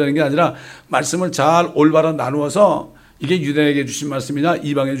암송한다고 되는 게 아니라 말씀을 잘 올바로 나누어서 이게 유대에게 주신 말씀이냐,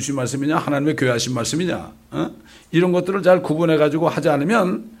 이방에 주신 말씀이냐, 하나님의 교회 하신 말씀이냐, 이런 것들을 잘 구분해가지고 하지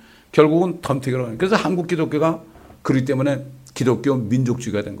않으면 결국은 덤태기로 가는 거예요. 그래서 한국 기독교가 그렇기 때문에 기독교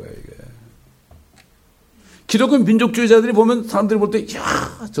민족주의가 된 거예요, 이게. 기독교 민족주의자들이 보면 사람들이 볼 때, 이야,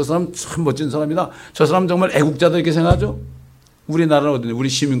 저 사람 참 멋진 사람이다. 저 사람 정말 애국자다 이렇게 생각하죠. 우리나라는 어디냐? 우리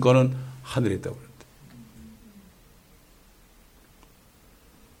시민권은 하늘에 있다고 그랬대.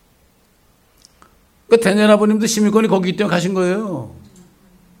 그러니까 대년 아버님도 시민권이 거기 있기 때문에 가신 거예요.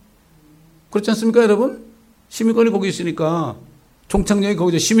 그렇지 않습니까, 여러분? 시민권이 거기 있으니까. 종착역이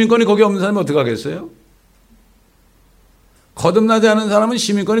거기죠. 시민권이 거기 없는 사람이 어떻게 하겠어요? 거듭나지 않은 사람은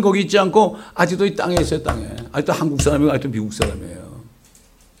시민권이 거기 있지 않고 아직도 이 땅에 있어요, 땅에. 아직도 한국 사람이고 아직도 미국 사람이에요.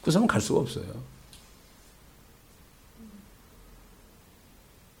 그 사람은 갈 수가 없어요.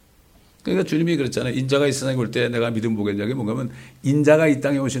 그러니까 주님이 그랬잖아요. 인자가 이 세상에 올 때 내가 믿음 보겠냐. 이게 뭔가 하면 인자가 이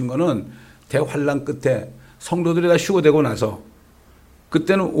땅에 오시는 거는 대환란 끝에 성도들이 다 휴거되고 나서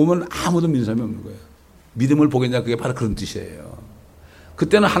그때는 오면 아무도 믿는 사람이 없는 거예요. 믿음을 보겠냐. 그게 바로 그런 뜻이에요.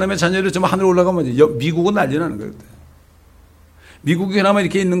 그때는 하나님의 자녀들이 좀 하늘에 올라가면 미국은 난리 나는 거예요. 그때. 미국이 그나마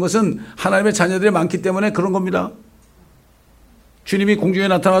이렇게 있는 것은 하나님의 자녀들이 많기 때문에 그런 겁니다. 주님이 공중에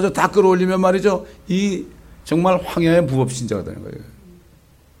나타나서 다 끌어올리면 말이죠. 이 정말 황야의 무법신자가 되는 거예요.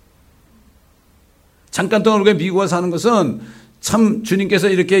 잠깐 동안 우리가 미국에 사는 것은 참 주님께서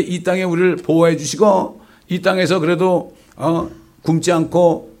이렇게 이 땅에 우리를 보호해 주시고 이 땅에서 그래도 굶지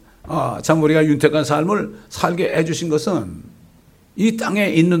않고 참 우리가 윤택한 삶을 살게 해 주신 것은 이 땅에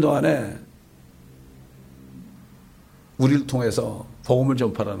있는 동안에 우리를 통해서 복음을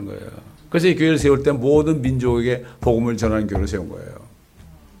전파하는 거예요. 그래서 이 교회를 세울 때 모든 민족에게 복음을 전하는 교회를 세운 거예요.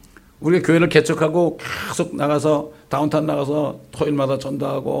 우리가 교회를 개척하고 계속 나가서 다운타운 나가서 토요일마다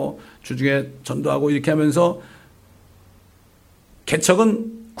전도하고 주중에 전도하고 이렇게 하면서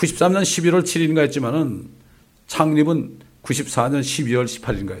개척은 93년 11월 7일인가 했지만은 창립은 94년 12월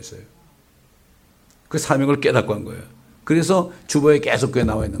 18일인가 했어요. 그 사명을 깨닫고 한 거예요. 그래서 주보에 계속 교회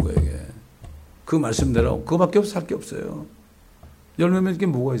나와 있는 거예요. 이게. 그 말씀대로 그거밖에 없어 할 게 없어요. 열매면 이게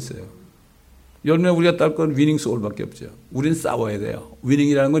뭐가 있어요? 열매 우리가 딸 건 위닝 소울밖에 없죠. 우리는 싸워야 돼요.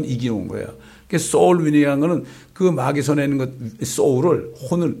 위닝이라는 건 이기는 거예요. 소울 위닝이라는 거는 그 마귀 손에 있는 것 소울을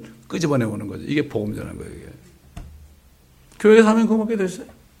혼을 끄집어내오는 거죠. 이게 복음 전하는 거예요. 이게. 교회에 사면 그거밖에 됐어요.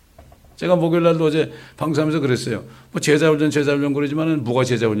 제가 목요일 날도 어제 방송하면서 그랬어요. 뭐 제자훈련 그러지만은 뭐가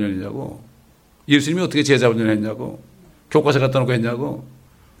제자훈련이냐고. 예수님이 어떻게 제자훈련을 했냐고. 교과서 갖다 놓고 했냐고.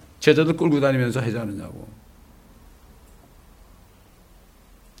 제자들 끌고 다니면서 하지 않느냐고.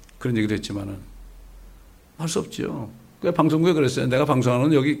 그런 얘기도 했지만은 할 수 없죠. 그 방송국에 그랬어요. 내가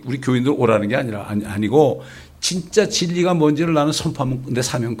방송하는 여기 우리 교인들 오라는 게 아니고 진짜 진리가 뭔지를 나는 선포하면 내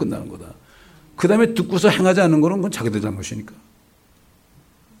사명 끝나는 거다. 그 다음에 듣고서 행하지 않는 거는 그건 자기들 잘못이니까.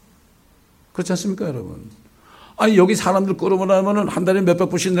 그렇지 않습니까, 여러분? 아니 여기 사람들 끌어모으면은 한 달에 몇백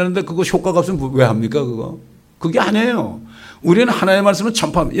불씩 내는데 그거 효과가 없으면 왜 합니까, 그거? 그게 아니에요. 우리는 하나님의 말씀을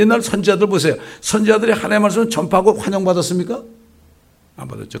전파합니다. 옛날 선지자들 보세요. 선지자들이 하나님의 말씀을 전파하고 환영받았습니까? 안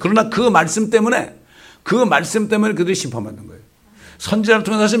받았죠. 그러나 그 말씀 때문에 그들이 심판받는 거예요. 선지자를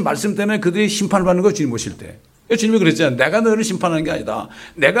통해서 하신 말씀 때문에 그들이 심판을 받는 거예요. 주님 오실 때. 주님이 그랬잖아요. 내가 너희를 심판하는 게 아니다.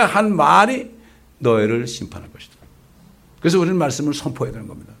 내가 한 말이 너희를 심판할 것이다. 그래서 우리는 말씀을 선포해야 되는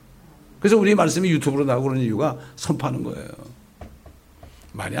겁니다. 그래서 우리 말씀이 유튜브로 나오고 그러는 이유가 선포하는 거예요.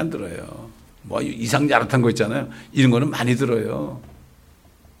 많이 안 들어요. 뭐 이상야릇한 거 있잖아요. 이런 거는 많이 들어요.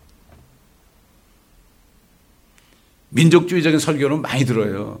 민족주의적인 설교는 많이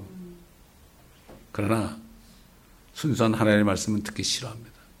들어요. 그러나 순수한 하나님의 말씀은 듣기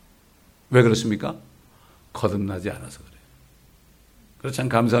싫어합니다. 왜 그렇습니까? 거듭나지 않아서 그래요. 그래서 참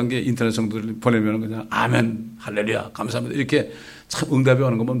감사한 게 인터넷 성도들 보내면 그냥 아멘, 할렐루야, 감사합니다. 이렇게 참 응답이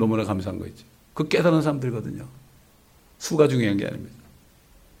오는 거면 너무나 감사한 거 있죠. 그 깨달은 사람들거든요. 수가 중요한 게 아닙니다.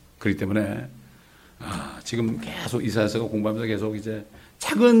 그렇기 때문에 지금 계속 이사야서가 공부하면서 계속 이제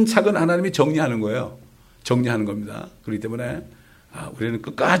차근차근 하나님이 정리하는 거예요. 정리하는 겁니다. 그렇기 때문에 우리는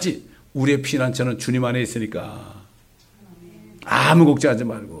끝까지 우리의 피난처는 주님 안에 있으니까 아무 걱정하지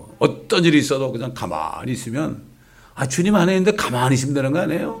말고 어떤 일이 있어도 그냥 가만히 있으면 주님 안에 있는데 가만히 있으면 되는 거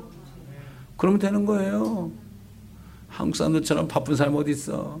아니에요? 그러면 되는 거예요. 한국 사람들처럼 바쁜 사람 어디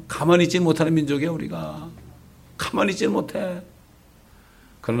있어? 가만히 있지 못하는 민족이야 우리가. 가만히 있지 못해.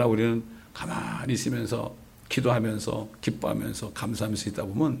 그러나 우리는 가만히 있으면서 기도하면서 기뻐하면서 감사하면서 있다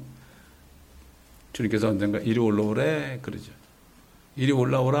보면 주님께서 언젠가 이리 올라오래 그러죠. 이리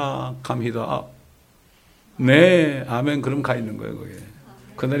올라오라 감히다. 네 아멘. 그럼 가 있는 거예요 거기에.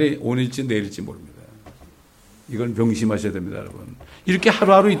 그날이 오늘일지 내일일지 모릅니다. 이건 명심하셔야 됩니다 여러분. 이렇게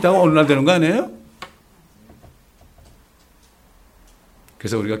하루하루 있다가 어느 날 되는 거 아니에요?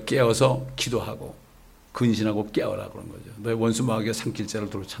 그래서 우리가 깨어서 기도하고 근신하고 깨어라 그런 거죠. 너의 원수 마귀가 삼킬 자를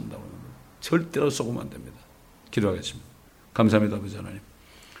도로 찬다고 그러는 거예요. 절대로 속으면 안 됩니다. 기도하겠습니다. 감사합니다 아버지 하나님.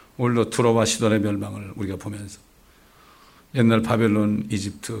 오늘도 투로와 시돈의 멸망을 우리가 보면서 옛날 바벨론,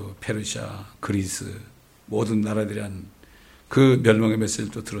 이집트, 페르시아, 그리스 모든 나라들이 한 그 멸망의 메시지를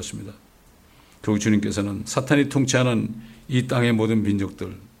또 들었습니다. 결국 주님께서는 사탄이 통치하는 이 땅의 모든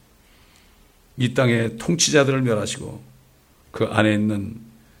민족들, 이 땅의 통치자들을 멸하시고 그 안에 있는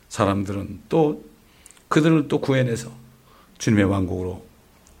사람들은 또 그들을 또 구해내서 주님의 왕국으로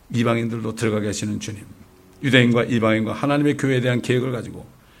이방인들도 들어가게 하시는 주님, 유대인과 이방인과 하나님의 교회에 대한 계획을 가지고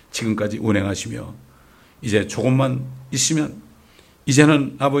지금까지 운행하시며 이제 조금만 있으면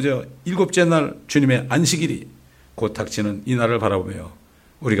이제는 아버지 7째 날 주님의 안식일이 곧 닥치는 이 날을 바라보며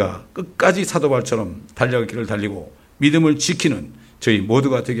우리가 끝까지 사도 바울처럼 달려갈 길을 달리고 믿음을 지키는 저희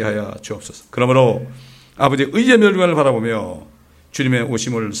모두가 되게 하여 주옵소서. 그러므로 아버지 의의 멸관을 바라보며 주님의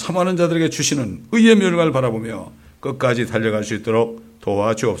오심을 사모하는 자들에게 주시는 의의 멸관을 바라보며 끝까지 달려갈 수 있도록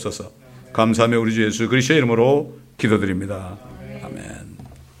도와주옵소서. 감사하며 우리 주 예수 그리스도의 이름으로 기도드립니다.